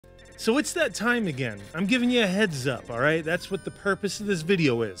So it's that time again. I'm giving you a heads up, all right? That's what the purpose of this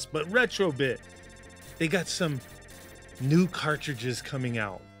video is. But Retrobit, they got some new cartridges coming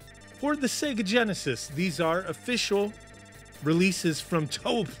out for the Sega Genesis. These are official releases from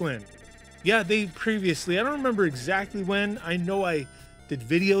Toaplan. Yeah, they previously, I don't remember exactly when. I know I did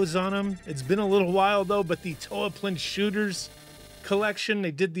videos on them. It's been a little while though, but the Toaplan Shooters collection,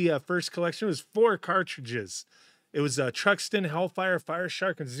 they did the first collection. It was 4 cartridges. It was Truxton, Hellfire, Fire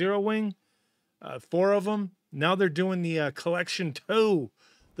Shark, and Zero Wing. 4 of them. Now they're doing the collection 2,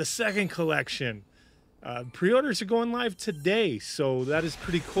 the second collection. Pre-orders are going live today, so that is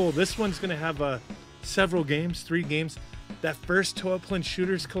pretty cool. This one's going to have several games, 3 games. That first Toaplan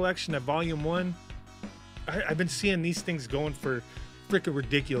Shooters collection, that Volume 1, I've been seeing these things going for freaking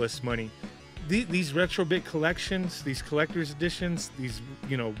ridiculous money. These Retrobit collections, these collector's editions, these,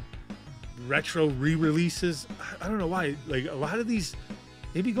 you know, retro re-releases, I don't know why, like a lot of these,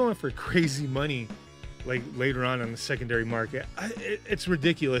 they be going for crazy money like later on the secondary market. It's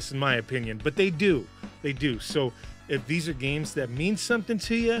ridiculous in my opinion, but they do. So if these are games that mean something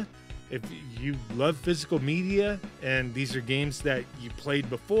to you, if you love physical media and these are games that you played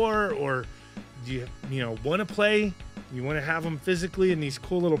before or you know want to play, you want to have them physically in these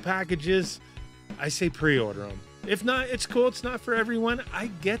cool little packages, I say pre-order them. If not, it's cool. It's not for everyone. I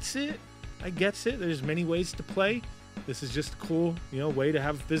gets it. There's many ways to play. This is just a cool, you know, way to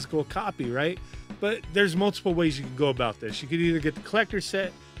have a physical copy, right? But there's multiple ways you can go about this. You could either get the collector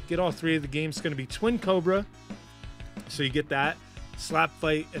set, get all 3 of the games. It's going to be Twin Cobra, so you get that, Slap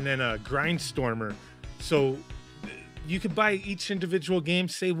Fight, and then a Grindstormer. So you could buy each individual game.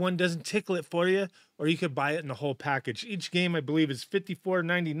 Say one doesn't tickle it for you, or you could buy it in the whole package. Each game, I believe, is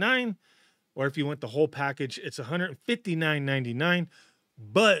 $54.99, or if you want the whole package, it's $159.99.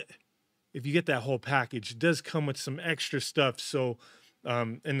 But if you get that whole package, it does come with some extra stuff. So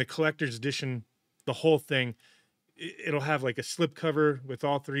in the collector's edition, the whole thing, it'll have like a slipcover with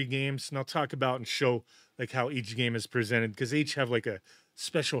all 3 games. And I'll talk about and show like how each game is presented, because they each have like a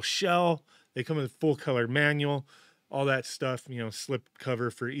special shell. They come with a full color manual, all that stuff, you know,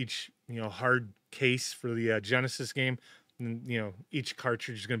 slipcover for each, you know, hard case for the Genesis game. And, you know, each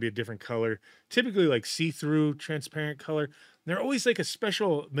cartridge is going to be a different color, typically like see-through, transparent color. They're always like a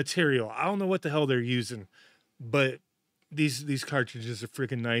special material. I don't know what the hell they're using, but these cartridges are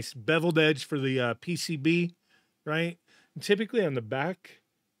freaking nice. Beveled edge for the PCB, right? And typically on the back,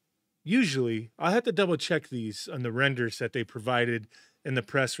 usually, I'll have to double check these on the renders that they provided in the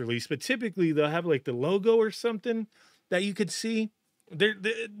press release, but typically they'll have like the logo or something that you could see. They're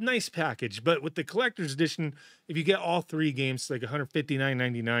nice package, but with the collector's edition, if you get all 3 games, like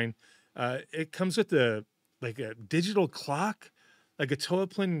 $159.99, it comes with like a digital clock, like a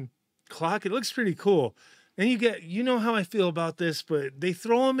Toaplan clock. It looks pretty cool. And you get, you know how I feel about this, but they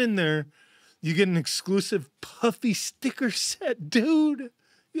throw them in there. You get an exclusive puffy sticker set, dude.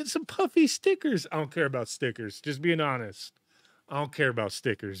 You get some puffy stickers. I don't care about stickers, just being honest. I don't care about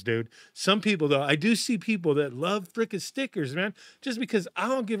stickers, dude. Some people, though, I do see people that love frickin' stickers, man. Just because I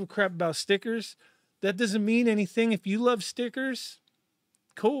don't give a crap about stickers, that doesn't mean anything. If you love stickers,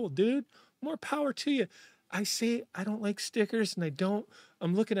 cool, dude. More power to you. I say I don't like stickers, and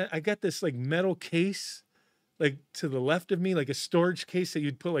I'm looking at, I got this like metal case, like to the left of me, like a storage case that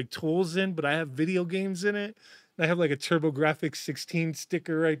you'd put like tools in, but I have video games in it. I have like a TurboGrafx 16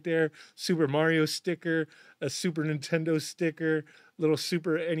 sticker right there, Super Mario sticker, a Super Nintendo sticker, little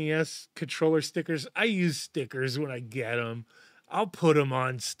Super NES controller stickers. I use stickers when I get them. I'll put them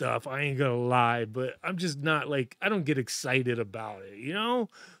on stuff. I ain't gonna lie, but I'm just not like, I don't get excited about it, you know?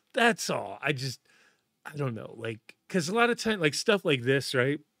 That's all. I don't know, like, because a lot of time, like stuff like this,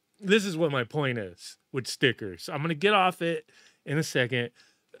 right? This is what my point is with stickers. I'm gonna get off it in a second.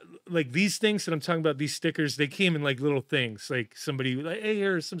 Like these things that I'm talking about, these stickers, they came in like little things. Like somebody like, hey,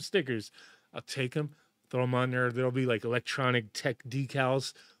 here are some stickers. I'll take them, throw them on there. There'll be like electronic tech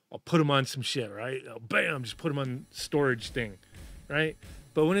decals. I'll put them on some shit, right? Bam, just put them on storage thing, right?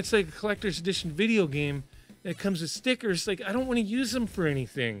 But when it's like a collector's edition video game and it comes with stickers, like I don't want to use them for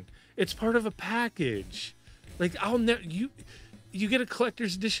anything. It's part of a package. Like I'll never, you get a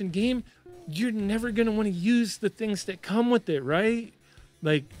collector's edition game, you're never going to want to use the things that come with it, right?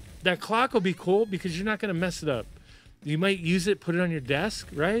 Like that clock will be cool because you're not going to mess it up. You might use it, put it on your desk,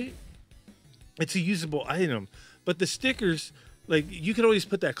 right? It's a usable item. But the stickers, like you could always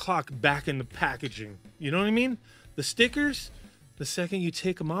put that clock back in the packaging. You know what I mean? The stickers, the second you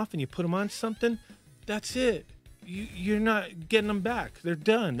take them off and you put them on something, that's it. You're not getting them back. They're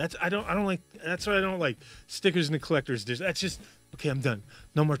done. That's why I don't like stickers in the collector's edition. That's just Okay, I'm done.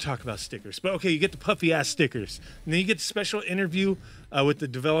 No more talk about stickers. But okay, you get the puffy ass stickers. And then you get the special interview with the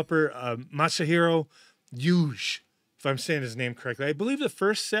developer, Masahiro Yuge, if I'm saying his name correctly. I believe the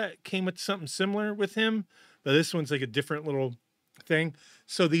first set came with something similar with him, but this one's like a different little thing.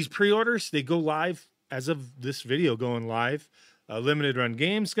 So these pre-orders, they go live as of this video going live. Limited Run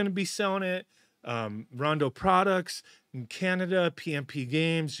Games going to be selling it. Rondo Products in Canada, PMP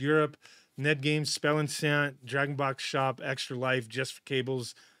Games, Europe, Ned Games, Spell and Sant, Dragon Box Shop, Extra Life, Just for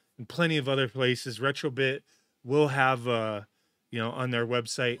Cables, and plenty of other places. Retrobit will have, on their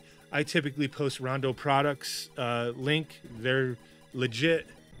website. I typically post Rondo Products link. They're legit.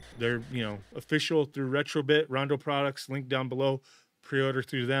 They're, official through Retrobit. Rondo Products, link down below. Pre-order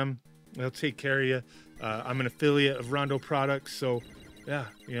through them. They'll take care of you. I'm an affiliate of Rondo Products, so yeah,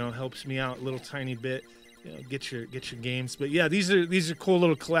 helps me out a little tiny bit. Get your games. But yeah, these are cool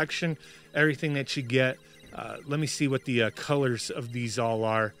little collection. Everything that you get. Let me see what the colors of these all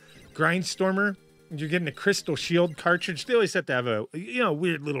are. Grindstormer. You're getting a Crystal Shield cartridge. They always have to have a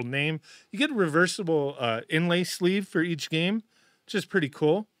weird little name. You get a reversible inlay sleeve for each game, which is pretty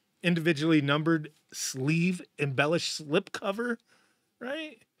cool. Individually numbered sleeve embellished slip cover,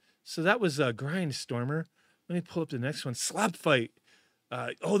 right? So that was Grindstormer. Let me pull up the next one. Slap Fight.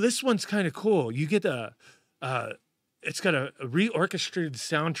 This one's kind of cool. You get it's got a reorchestrated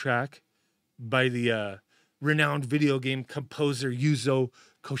soundtrack by the renowned video game composer Yuzo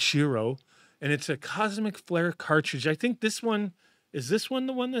Koshiro. And it's a Cosmic Flare cartridge. I think this one, is this one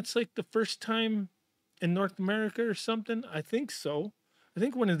the one that's like the first time in North America or something? I think so. I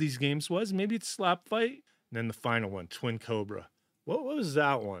think one of these games was. Maybe it's Slap Fight. And then the final one, Twin Cobra. What was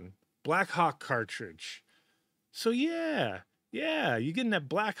that one? Black Hawk cartridge. So yeah, you're getting that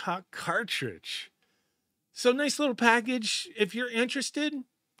Black Hawk cartridge. So nice little package. If you're interested,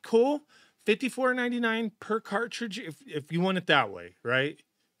 cool. $54.99 per cartridge if you want it that way, right?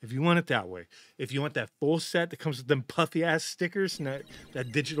 If you want it that way. If you want that full set that comes with them puffy ass stickers and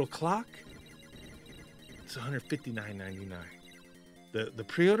that digital clock, it's $159.99. The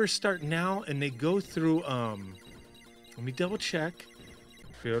pre-orders start now and they go through let me double check.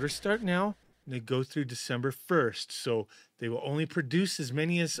 Pre-orders start now and they go through December 1st. So they will only produce as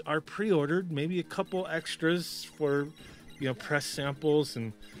many as are pre-ordered, maybe a couple extras for press samples,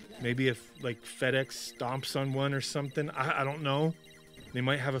 and maybe if like FedEx stomps on one or something. I don't know. They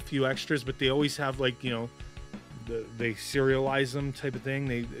might have a few extras, but they always have like, they serialize them type of thing.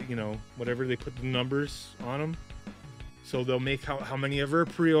 They, whatever, they put the numbers on them. So they'll make how many ever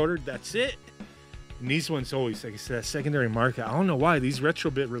pre-ordered. That's it. And these ones always, like I said, secondary market. I don't know why these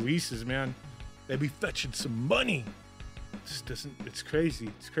Retrobit releases, man, they be fetching some money. It just doesn't, it's crazy.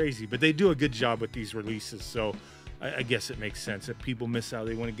 It's crazy. But they do a good job with these releases. So I guess it makes sense that people miss out.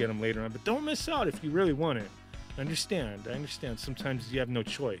 They want to get them later on, but don't miss out if you really want it. I understand. Sometimes you have no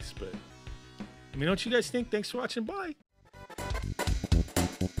choice, but let me know what you guys think. Thanks for watching. Bye.